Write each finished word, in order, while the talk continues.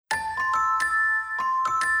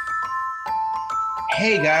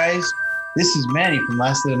Hey guys, this is Manny from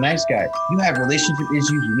Last of the Nice Guys. You have relationship issues,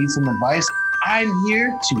 you need some advice. I'm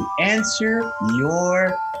here to answer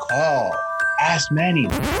your call. Ask Manny.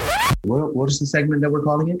 What is the segment that we're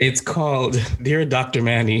calling it? It's called Dear Dr.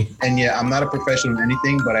 Manny. And yeah, I'm not a professional in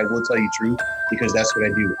anything, but I will tell you truth because that's what I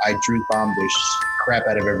do. I truth bomb the crap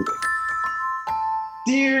out of everything.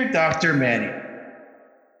 Dear Dr. Manny.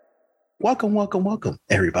 Welcome,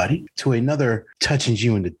 everybody, to another touching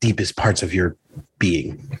you in the deepest parts of your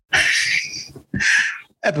being.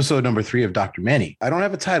 Episode number 3 of Dr. Manny. I don't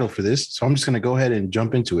have a title for this, so I'm just going to go ahead and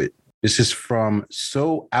jump into it. This is from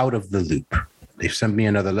So Out of the Loop. They've sent me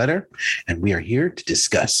another letter, and we are here to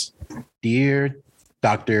discuss. Dear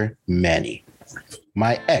Dr. Manny,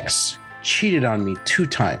 my ex cheated on me 2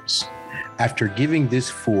 times after giving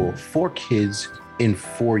this fool 4 kids in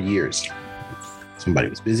 4 years. Somebody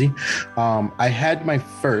was busy. I had my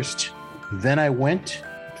first, then I went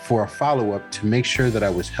for a follow-up to make sure that I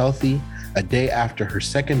was healthy a day after her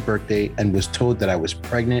second birthday and was told that I was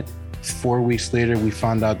pregnant. 4 weeks later, we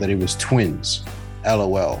found out that it was twins.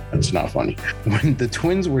 LOL. That's not funny. When the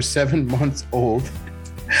twins were 7 months old,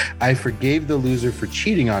 I forgave the loser for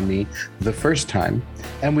cheating on me the first time,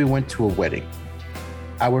 and we went to a wedding.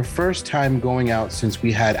 Our first time going out since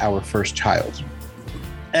we had our first child.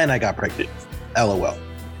 And I got pregnant. LOL.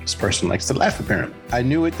 This person likes to laugh, apparently. I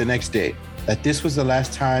knew it the next day that this was the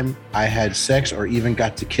last time I had sex or even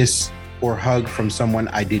got to kiss or hug from someone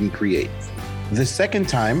I didn't create. The second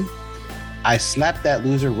time, I slapped that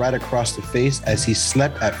loser right across the face as he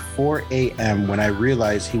slept at 4 a.m. when I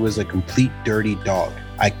realized he was a complete dirty dog.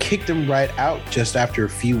 I kicked him right out just after a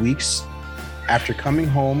few weeks after coming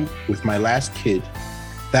home with my last kid.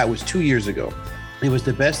 That was 2 years ago. It was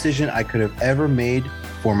the best decision I could have ever made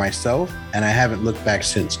for myself, and I haven't looked back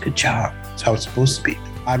since. Good job. That's how it's supposed to be.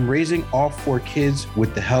 I'm raising all 4 kids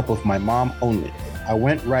with the help of my mom only. I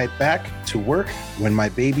went right back to work when my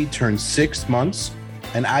baby turned 6 months,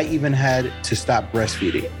 and I even had to stop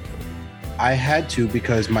breastfeeding. I had to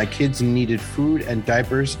because my kids needed food and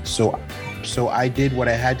diapers, so I did what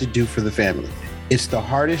I had to do for the family. It's the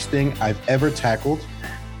hardest thing I've ever tackled.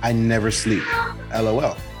 I never sleep.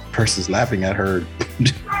 LOL. Person's laughing at her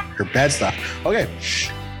bad stuff. Okay.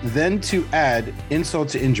 Then to add insult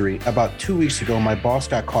to injury, about 2 weeks ago, my boss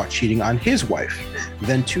got caught cheating on his wife.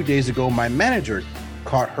 Then 2 days ago, my manager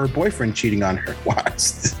caught her boyfriend cheating on her.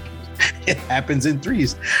 What? It happens in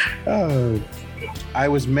threes. I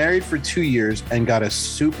was married for 2 years and got a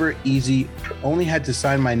super easy, only had to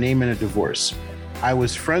sign my name in a divorce. I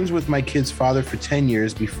was friends with my kid's father for 10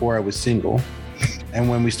 years before I was single and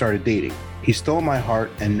when we started dating. He stole my heart,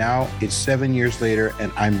 and now it's 7 years later,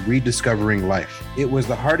 and I'm rediscovering life. It was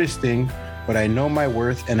the hardest thing, but I know my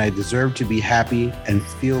worth, and I deserve to be happy and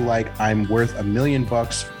feel like I'm worth $1 million,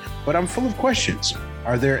 but I'm full of questions.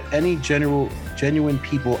 Are there any genuine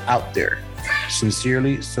people out there?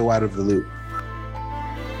 Sincerely, So Out of the Loop.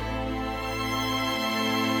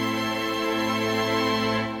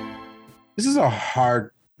 This is a hard,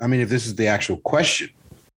 if this is the actual question,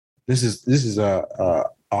 this is a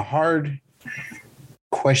hard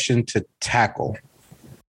question to tackle.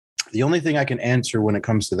 The only thing I can answer when it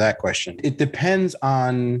comes to that question, it depends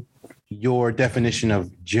on your definition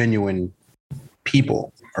of genuine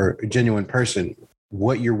people or a genuine person,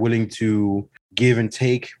 what you're willing to give and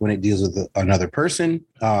take when it deals with another person,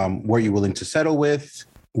 what you're willing to settle with,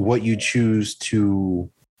 what you choose to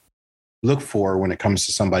look for when it comes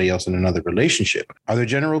to somebody else in another relationship. Are there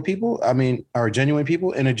general people? Are genuine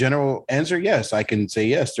people? In a general answer, yes, I can say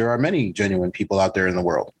yes. There are many genuine people out there in the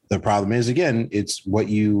world. The problem is, again, it's what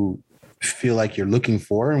you feel like you're looking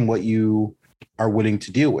for and what you are willing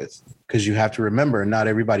to deal with. Because you have to remember, not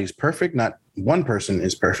everybody's perfect. Not one person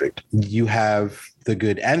is perfect. You have the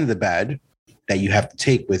good and the bad that you have to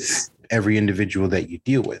take with every individual that you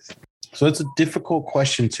deal with. So it's a difficult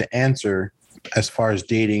question to answer as far as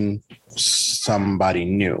dating somebody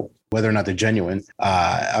new, whether or not they're genuine.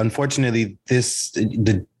 Unfortunately,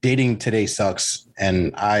 the dating today sucks,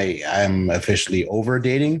 and I am officially over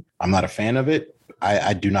dating. I'm not a fan of it.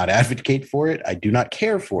 I do not advocate for it. I do not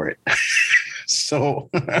care for it.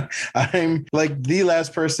 So I'm like the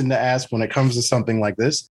last person to ask when it comes to something like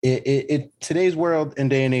this. Today's world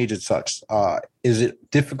and day and age, it sucks. Is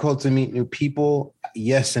it difficult to meet new people?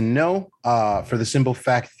 Yes and no. For the simple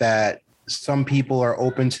fact that some people are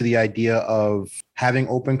open to the idea of having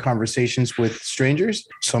open conversations with strangers.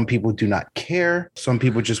 Some people do not care. Some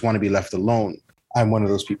people just want to be left alone. I'm one of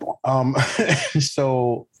those people.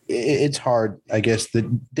 So it's hard, I guess. The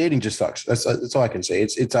dating just sucks. That's all I can say.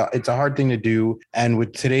 It's a hard thing to do. And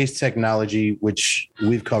with today's technology, which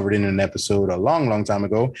we've covered in an episode a long time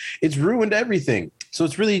ago, it's ruined everything. So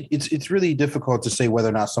it's really difficult to say whether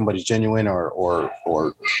or not somebody's genuine or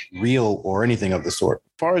real or anything of the sort.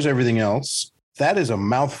 As far as everything else, that is a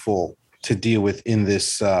mouthful to deal with in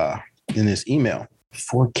this email.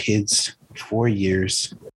 4 kids, 4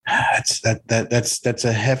 years. That's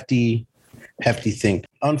a hefty thing.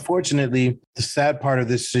 Unfortunately, the sad part of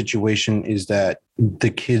this situation is that the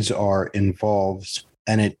kids are involved,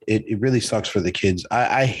 and it really sucks for the kids.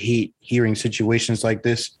 I hate hearing situations like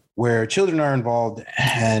this where children are involved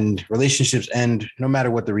and relationships end, no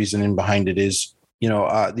matter what the reasoning behind it is.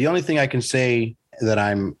 The only thing I can say that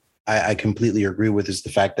I completely agree with is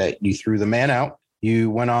the fact that you threw the man out.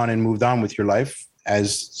 You went on and moved on with your life,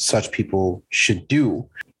 as such people should do.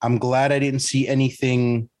 I'm glad I didn't see any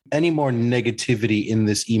more negativity in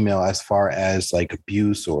this email as far as like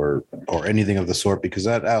abuse or anything of the sort, because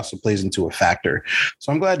that also plays into a factor.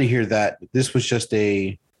 So I'm glad to hear that this was just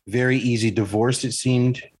a very easy divorce. It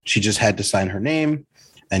seemed she just had to sign her name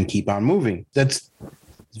and keep on moving. That's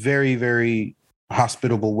very, very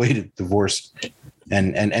hospitable way to divorce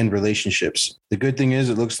and end relationships. The good thing is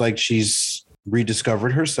it looks like she's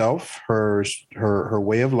rediscovered herself, her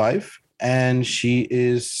way of life, and she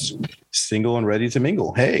is single and ready to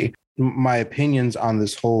mingle. Hey, my opinions on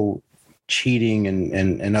this whole cheating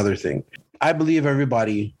and other thing. I believe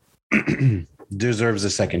everybody deserves a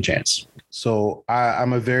second chance. So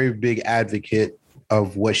I'm a very big advocate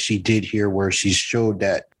of what she did here, where she showed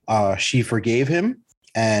that she forgave him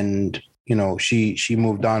and, she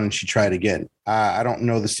moved on and she tried again. I don't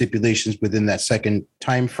know the stipulations within that second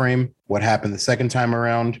time frame, what happened the second time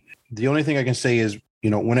around. The only thing I can say is,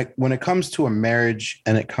 when it comes to a marriage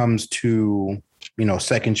and it comes to,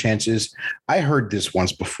 second chances, I heard this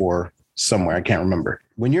once before somewhere. I can't remember.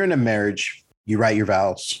 When you're in a marriage, you write your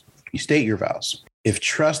vows, you state your vows. If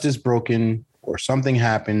trust is broken or something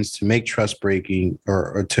happens to make trust breaking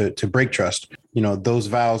or to break trust, those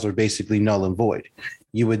vows are basically null and void.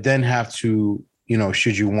 You would then have to,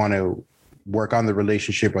 should you want to work on the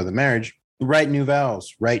relationship or the marriage, write new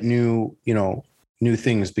vows, write new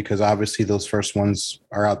things, because obviously those first ones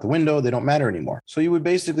are out the window. They don't matter anymore. So you would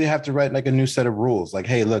basically have to write like a new set of rules. Like,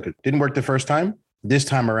 hey, look, it didn't work the first time. This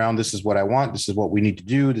time around, this is what I want. This is what we need to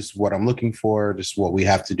do. This is what I'm looking for. This is what we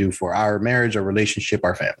have to do for our marriage, our relationship,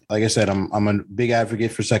 our family. Like I said, I'm a big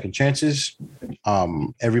advocate for second chances.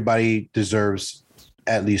 Everybody deserves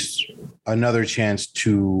at least another chance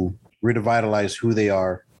to revitalize who they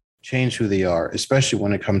are, change who they are, especially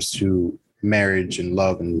when it comes to marriage and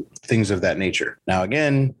love and things of that nature. Now,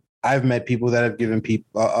 again, I've met people that have given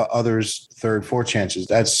people others third, fourth chances.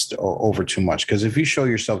 That's over too much, because if you show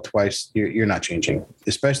yourself twice, you're not changing,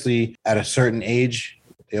 especially at a certain age.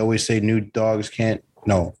 They always say old dogs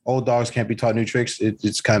can't be taught new tricks.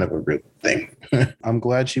 It's kind of a real thing. I'm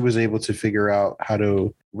glad she was able to figure out how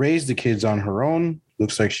to raise the kids on her own.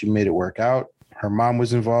 Looks like she made it work out. Her mom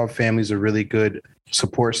was involved. Family's a really good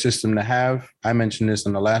support system to have. I mentioned this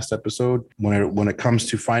in the last episode. When it comes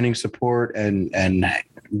to finding support and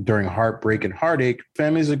during heartbreak and heartache,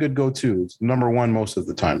 family is a good go-to. It's number one most of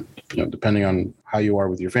the time, depending on how you are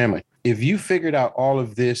with your family. If you figured out all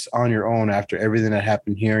of this on your own after everything that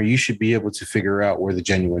happened here, you should be able to figure out where the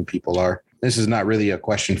genuine people are. This is not really a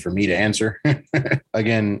question for me to answer.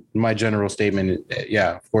 Again, my general statement,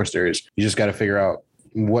 yeah, of course there is. You just got to figure out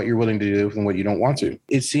what you're willing to do and what you don't want to.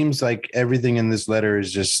 It seems like everything in this letter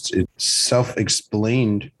is just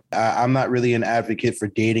self-explained. I'm not really an advocate for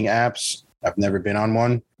dating apps. I've never been on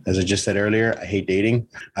one. As I just said earlier, I hate dating.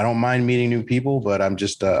 I don't mind meeting new people, but I'm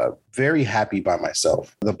just very happy by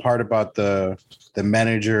myself. The part about the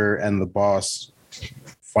manager and the boss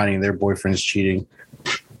finding their boyfriends cheating.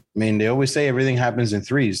 I mean, they always say everything happens in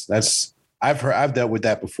threes. I've dealt with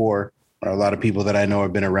that before. A lot of people that I know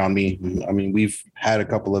have been around me. I mean, we've had a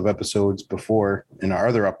couple of episodes before in our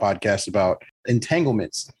other podcast about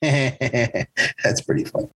entanglements. That's pretty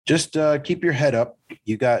fun. Just keep your head up.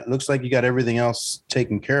 Looks like you got everything else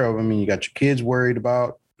taken care of. I mean, you got your kids worried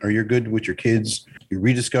about, or you're good with your kids. You're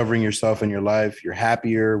rediscovering yourself in your life. You're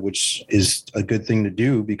happier, which is a good thing to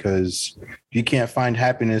do, because if you can't find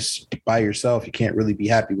happiness by yourself, you can't really be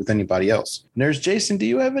happy with anybody else. Nurse Jason, do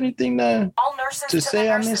you have anything to say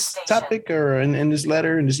on this topic or in this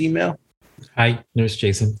letter, in this email? Hi, Nurse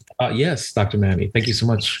Jason. Yes, Dr. Manny. Thank you so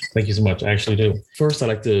much. Thank you so much. I actually do. First, I'd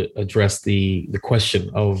like to address the question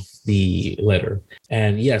of the letter.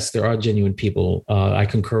 And yes, there are genuine people. I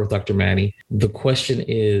concur with Dr. Manny. The question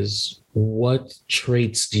is, what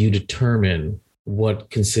traits do you determine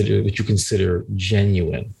what you consider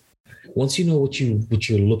genuine? Once you know what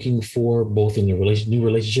you're looking for, both in your new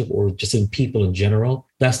relationship or just in people in general,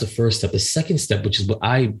 that's the first step. The second step, which is what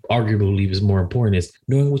I arguably believe is more important, is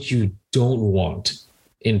knowing what you don't want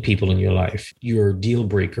in people in your life, your deal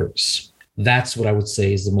breakers. That's what I would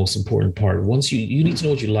say is the most important part. Once you need to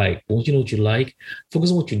know what you like. Once you know what you like, focus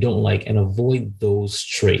on what you don't like and avoid those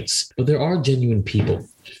traits. But there are genuine people.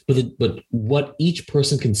 But what each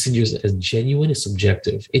person considers as genuine is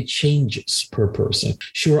subjective. It changes per person.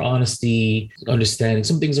 Sure, honesty, understanding,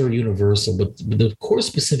 some things are universal, but the core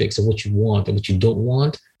specifics of what you want and what you don't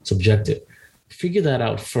want, subjective. Figure that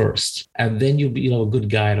out first, and then you'll be a good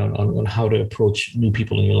guide on how to approach new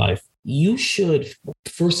people in your life. You should,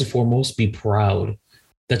 first and foremost, be proud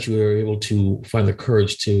that you were able to find the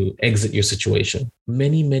courage to exit your situation.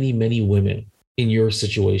 Many, many, many women in your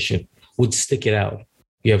situation would stick it out.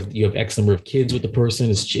 You have X number of kids with the person.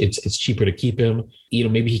 It's cheaper to keep him.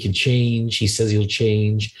 Maybe he can change. He says he'll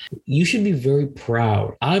change. You should be very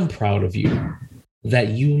proud. I'm proud of you that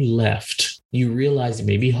you left. You realize it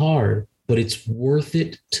may be hard, but it's worth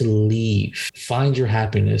it to leave. Find your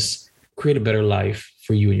happiness. Create a better life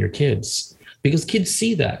for you and your kids. Because kids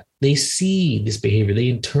see that. They see this behavior.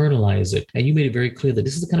 They internalize it. And you made it very clear that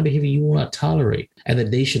this is the kind of behavior you will not tolerate and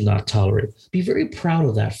that they should not tolerate. Be very proud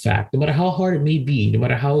of that fact. No matter how hard it may be, no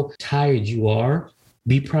matter how tired you are,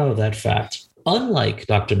 be proud of that fact. Unlike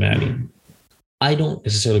Dr. Manny, I don't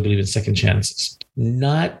necessarily believe in second chances.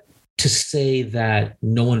 Not to say that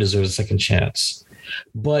no one deserves a second chance,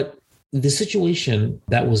 but the situation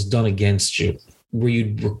that was done against you, where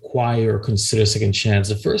you require or consider a second chance,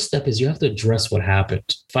 the first step is you have to address what happened,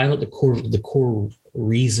 find out the core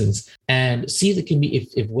reasons, and see if it can be,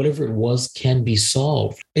 if whatever it was can be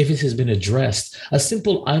solved. If it has been addressed, a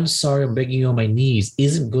simple "I'm sorry, I'm begging you on my knees"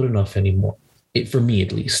 isn't good enough anymore. For me,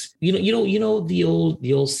 at least. You know the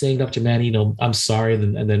old saying, Dr. Manny, "I'm sorry,"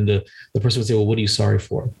 and then the person would say, "Well, what are you sorry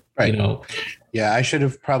for?" Right. Yeah, I should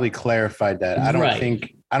have probably clarified that. I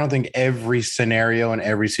don't think every scenario and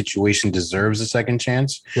every situation deserves a second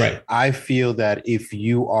chance. Right. I feel that if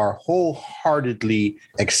you are wholeheartedly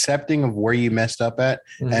accepting of where you messed up at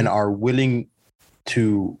and are willing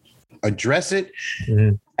to address it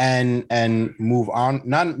and move on,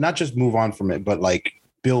 not just move on from it, but like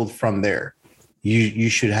build from there, you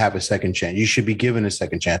should have a second chance. You should be given a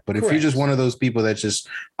second chance. But if you're just one of those people that's just,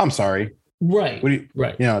 "I'm sorry." Right.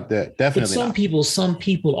 Right. Definitely. But some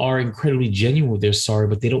people are incredibly genuine with their sorry,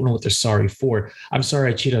 but they don't know what they're sorry for. "I'm sorry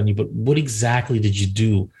I cheated on you, but what exactly did you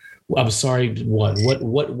do?" "I'm sorry,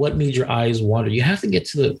 what made your eyes water?" You have to get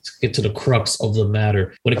to the crux of the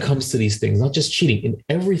matter when it comes to these things, not just cheating, in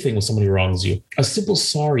everything when somebody wrongs you. A simple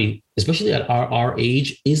sorry, especially at our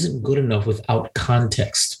age, isn't good enough without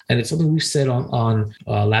context. And it's something we've said on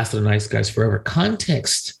Last of the Nice Guys Forever.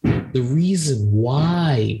 Context, the reason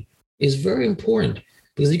why, is very important,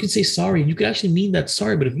 because you can say sorry and you can actually mean that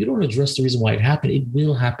sorry, but if you don't address the reason why it happened, it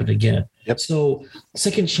will happen again. Yep. So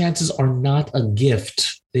second chances are not a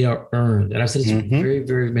gift. They are earned. And I've said this very,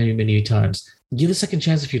 very many, many times. Give a second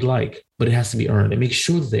chance if you'd like, but it has to be earned, and make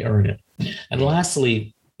sure that they earn it. And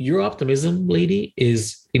lastly, your optimism, lady,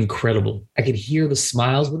 is incredible. I can hear the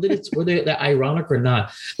smiles, whether they're ironic or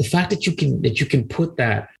not. The fact that you can put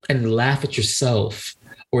that and laugh at yourself,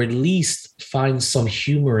 or at least find some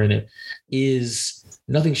humor in it, is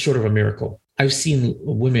nothing short of a miracle. I've seen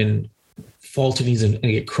women fall to knees and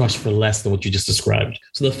get crushed for less than what you just described.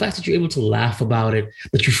 So the fact that you're able to laugh about it,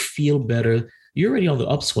 that you feel better, you're already on the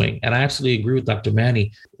upswing. And I absolutely agree with Dr.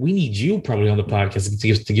 Manny. We need you probably on the podcast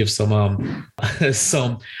to give some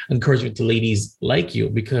some encouragement to ladies like you,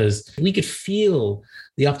 because we could feel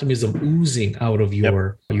the optimism oozing out of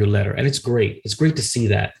your letter. And it's great. It's great to see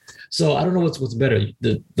that. So I don't know what's better,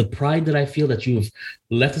 the pride that I feel that you've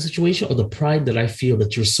left the situation, or the pride that I feel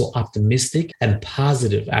that you're so optimistic and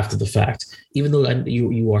positive after the fact, even though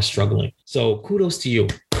you are struggling. So kudos to you.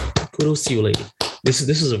 Kudos to you, lady. This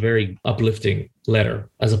is a very uplifting letter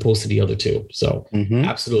as opposed to the other two. So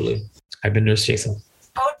absolutely. I've been Nurse Jason.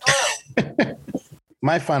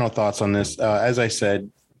 My final thoughts on this, as I said,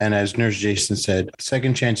 and as Nurse Jason said,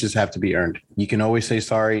 second chances have to be earned. You can always say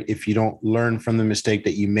sorry if you don't learn from the mistake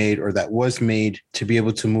that you made or that was made, to be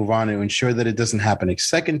able to move on and ensure that it doesn't happen a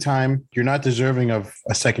second time. You're not deserving of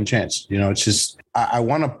a second chance. It's just, I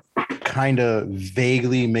want to kind of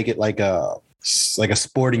vaguely make it like a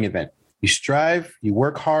sporting event. You strive, you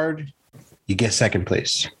work hard, you get second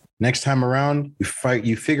place. Next time around, you fight,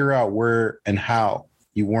 you figure out where and how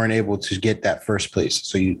you weren't able to get that first place.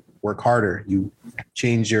 So you work harder, you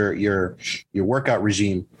change your workout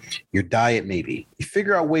regime, your diet maybe. You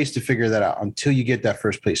figure out ways to figure that out until you get that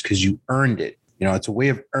first place, because you earned it. It's a way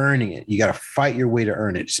of earning it. You got to fight your way to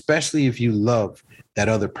earn it, especially if you love that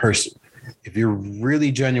other person. If you're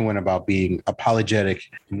really genuine about being apologetic,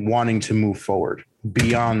 wanting to move forward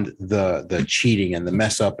beyond the cheating and the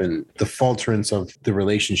mess up and the falterance of the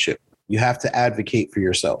relationship, you have to advocate for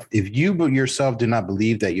yourself. If you yourself do not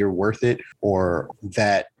believe that you're worth it, or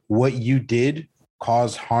that what you did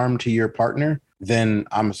caused harm to your partner, then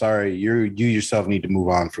I'm sorry, you yourself need to move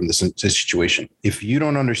on from this situation. If you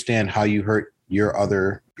don't understand how you hurt your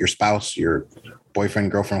spouse, your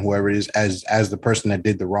boyfriend, girlfriend, whoever it is, as the person that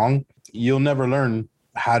did the wrong, you'll never learn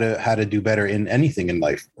how to do better in anything in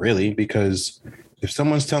life, really, because if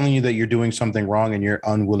someone's telling you that you're doing something wrong and you're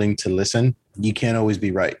unwilling to listen, you can't always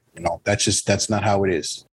be right. That's not how it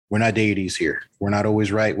is. We're not deities here. We're not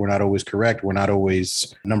always right. We're not always correct. We're not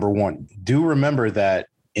always number one. Do remember that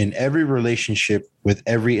in every relationship with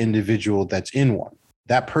every individual that's in one,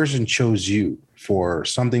 that person chose you for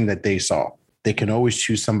something that they saw. They can always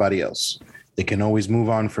choose somebody else. They can always move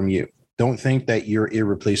on from you. Don't think that you're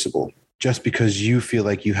irreplaceable just because you feel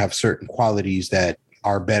like you have certain qualities that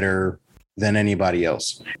are better than anybody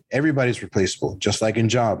else. Everybody's replaceable, just like in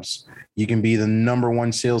jobs. You can be the number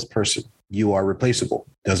one salesperson. You are replaceable.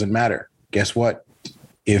 Doesn't matter. Guess what?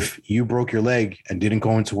 If you broke your leg and didn't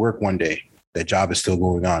go into work one day, that job is still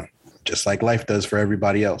going on, just like life does for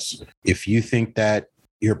everybody else. If you think that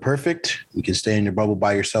you're perfect, you can stay in your bubble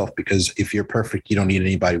by yourself, because if you're perfect, you don't need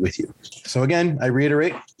anybody with you. So again, I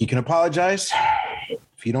reiterate, you can apologize.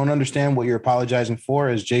 If you don't understand what you're apologizing for,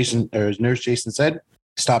 as Nurse Jason said,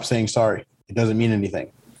 stop saying sorry. It doesn't mean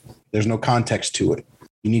anything. There's no context to it.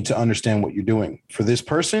 You need to understand what you're doing. For this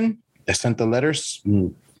person that sent the letters,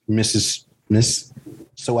 Miss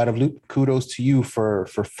So Out of Loop, kudos to you for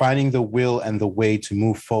finding the will and the way to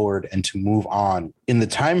move forward and to move on. In the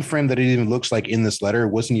time frame that it even looks like in this letter, it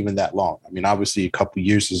wasn't even that long. I mean, obviously a couple of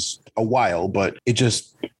years is a while, but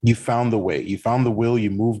you found the way. You found the will,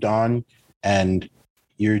 you moved on, and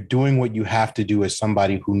you're doing what you have to do as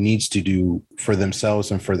somebody who needs to do for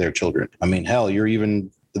themselves and for their children. I mean, hell,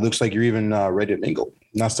 it looks like you're even ready to mingle.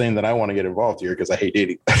 I'm not saying that I want to get involved here because I hate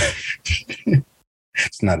dating.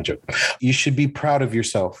 It's not a joke. You should be proud of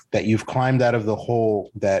yourself that you've climbed out of the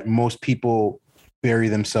hole that most people bury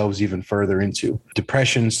themselves even further into.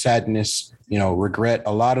 Depression, sadness, regret.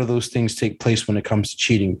 A lot of those things take place when it comes to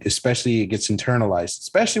cheating, especially it gets internalized,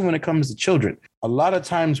 especially when it comes to children. A lot of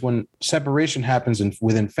times when separation happens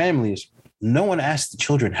within families, no one asks the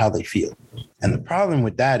children how they feel. And the problem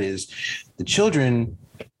with that is the children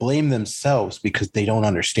blame themselves because they don't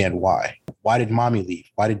understand why. Why did mommy leave?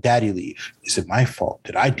 Why did daddy leave? Is it my fault?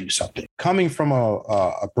 Did I do something? Coming from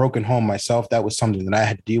a broken home myself, that was something that I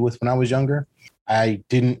had to deal with when I was younger. I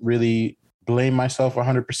didn't really blame myself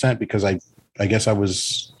 100% because I guess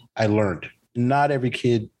I learned. Not every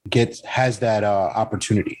kid has that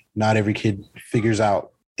opportunity. Not every kid figures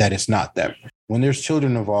out that it's not them. When there's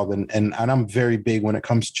children involved, and I'm very big when it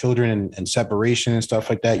comes to children and separation and stuff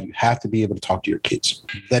like that, you have to be able to talk to your kids.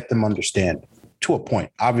 Let them understand to a point.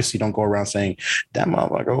 Obviously, don't go around saying, that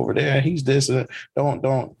motherfucker over there, he's this. Don't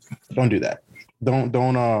do that.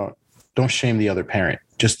 Don't shame the other parent.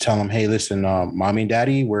 Just tell them, hey, listen, mommy and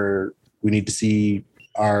daddy, we need to see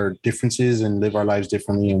our differences and live our lives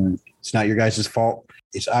differently. And it's not your guys' fault.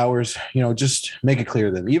 It's ours. Just make it clear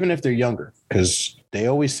to them, even if they're younger, because they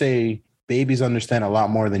always say babies understand a lot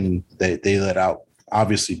more than they let out,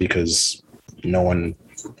 obviously, because no one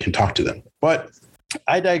can talk to them. But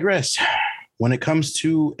I digress. When it comes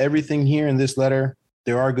to everything here in this letter,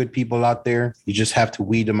 there are good people out there. You just have to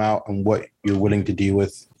weed them out on what you're willing to deal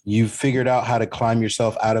with. You've figured out how to climb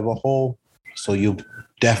yourself out of a hole, so you'll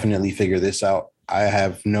definitely figure this out. I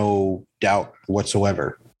have no doubt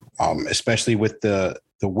whatsoever, especially with the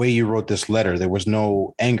way you wrote this letter. There was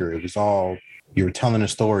no anger. It was all, you were telling a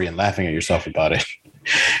story and laughing at yourself about it,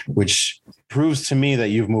 which proves to me that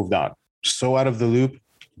you've moved on. So Out of the Loop,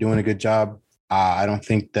 doing a good job. I don't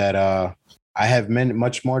think that I have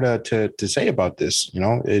much more to say about this.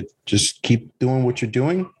 Just keep doing what you're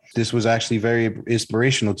doing. This was actually very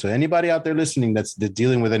inspirational to anybody out there listening that's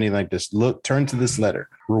dealing with anything like this. Turn to this letter,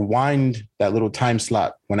 rewind that little time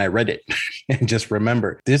slot when I read it, and just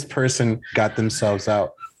remember, this person got themselves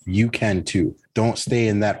out. You can too. Don't stay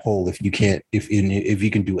in that hole if you can't. If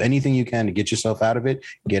you can do anything you can to get yourself out of it,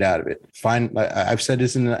 get out of it. I've said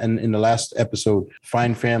this in the last episode.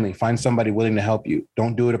 Find family. Find somebody willing to help you.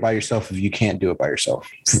 Don't do it by yourself if you can't do it by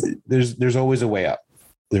yourself. There's always a way out.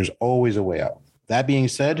 There's always a way out. That being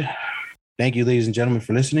said, thank you, ladies and gentlemen,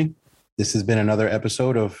 for listening. This has been another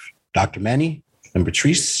episode of Dr. Manny and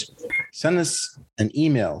Patrice. Send us an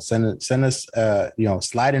email. Send us,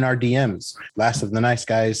 slide in our DMs. Last of the Nice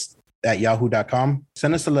Guys yahoo.com.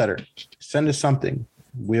 Send us a letter. Send us something.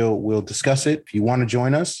 We'll discuss it. If you want to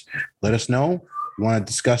join us, let us know. If you want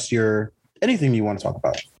to discuss anything you want to talk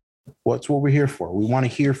about. What's what we're here for? We want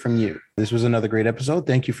to hear from you. This was another great episode.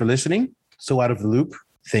 Thank you for listening. So Out of the Loop.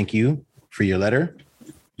 Thank you for your letter.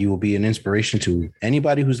 You will be an inspiration to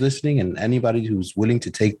anybody who's listening and anybody who's willing to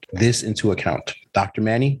take this into account. Dr.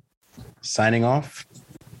 Manny, signing off,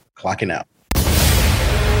 clocking out.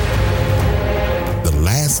 The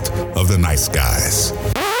last of the nice guys.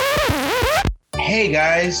 Hey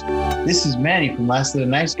guys, this is Manny from Last of the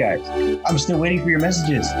Nice Guys. I'm still waiting for your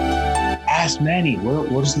messages. Ask Manny.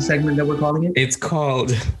 What is the segment that we're calling it? It's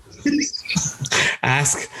called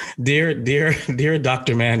Ask Dear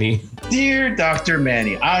Dr. Manny. Dear Dr.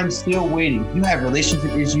 Manny, I'm still waiting. You have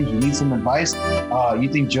relationship issues. You need some advice. You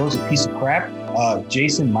think Joe's a piece of crap.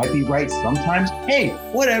 Jason might be right sometimes. Hey,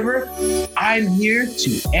 whatever. I'm here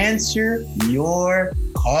to answer your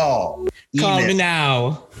call. Call me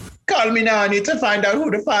now. Call me now. I need to find out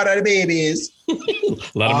who the father of the baby is.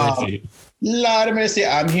 Lord of mercy. Lord of mercy.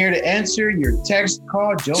 I'm here to answer your text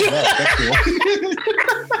call. Joe left. That's cool.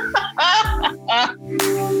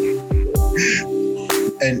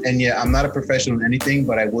 And yeah, I'm not a professional in anything,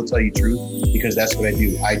 but I will tell you truth because that's what I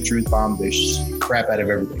do. I truth bomb the crap out of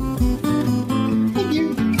everything. Thank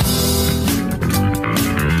you.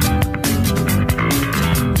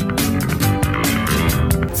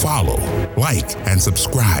 Follow, like, and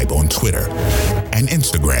subscribe on Twitter and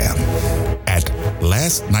Instagram at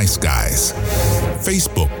Last Nice Guys,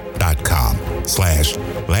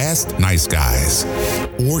 Facebook.com/Last Nice Guys,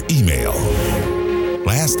 or email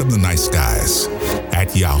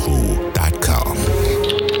lastoftheniceguys@yahoo.com.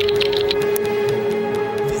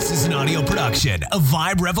 This is an audio production of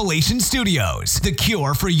Vibe Revelation Studios, the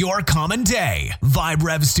cure for your common day.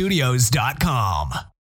 VibeRevStudios.com.